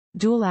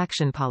Dual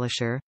action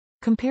polisher.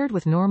 Compared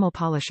with normal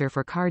polisher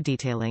for car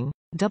detailing,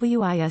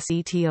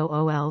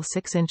 WISETOOL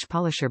 6-inch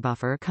polisher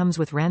buffer comes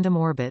with random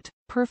orbit,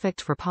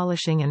 perfect for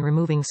polishing and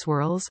removing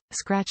swirls,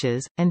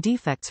 scratches, and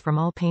defects from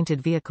all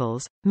painted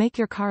vehicles. Make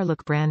your car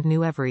look brand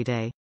new every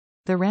day.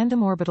 The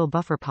random orbital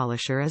buffer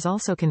polisher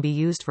also can be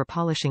used for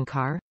polishing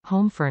car,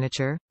 home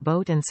furniture,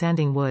 boat and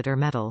sanding wood or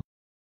metal.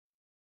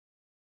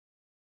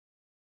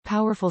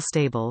 Powerful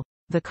stable.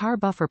 The car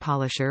buffer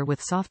polisher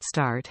with soft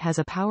start has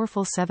a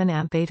powerful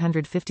 7-amp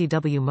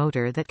 850W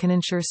motor that can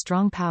ensure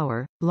strong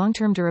power,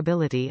 long-term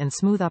durability and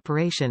smooth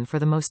operation for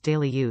the most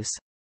daily use.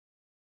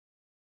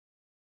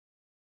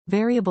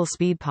 Variable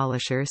speed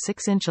polisher.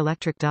 6-inch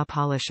electric DA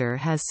polisher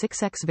has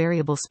 6x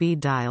variable speed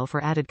dial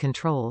for added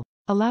control.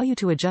 Allow you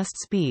to adjust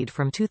speed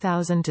from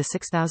 2000 to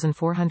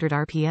 6400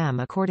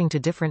 RPM according to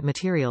different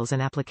materials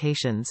and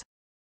applications.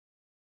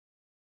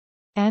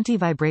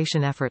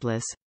 Anti-vibration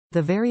effortless.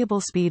 The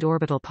variable speed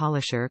orbital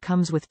polisher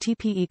comes with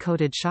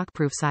TPE-coated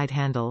shockproof side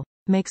handle,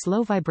 makes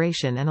low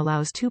vibration and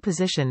allows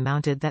 2-position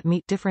mounted that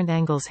meet different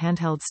angles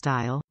handheld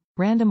style.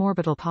 Random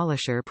orbital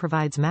polisher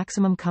provides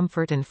maximum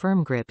comfort and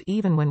firm grip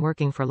even when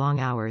working for long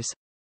hours.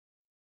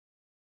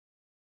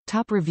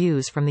 Top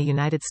reviews from the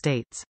United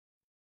States.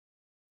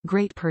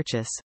 Great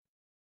purchase.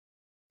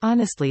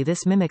 Honestly,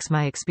 this mimics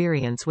my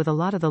experience with a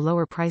lot of the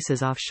lower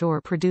prices offshore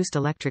produced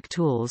electric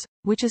tools,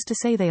 which is to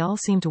say they all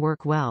seem to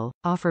work well,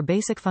 offer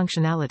basic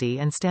functionality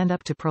and stand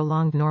up to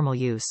prolonged normal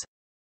use.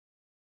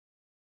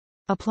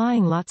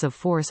 Applying lots of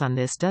force on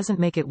this doesn't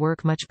make it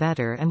work much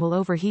better and will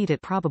overheat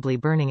it, probably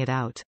burning it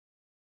out.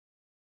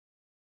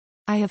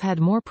 I have had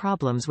more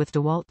problems with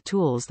DeWalt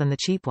tools than the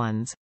cheap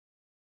ones.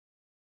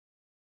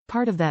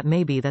 Part of that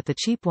may be that the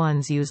cheap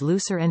ones use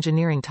looser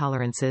engineering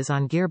tolerances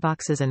on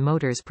gearboxes and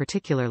motors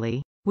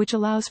particularly, which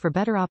allows for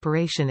better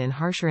operation in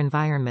harsher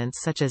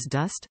environments such as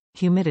dust,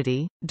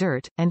 humidity,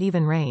 dirt, and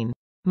even rain.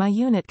 My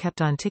unit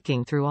kept on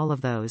ticking through all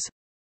of those.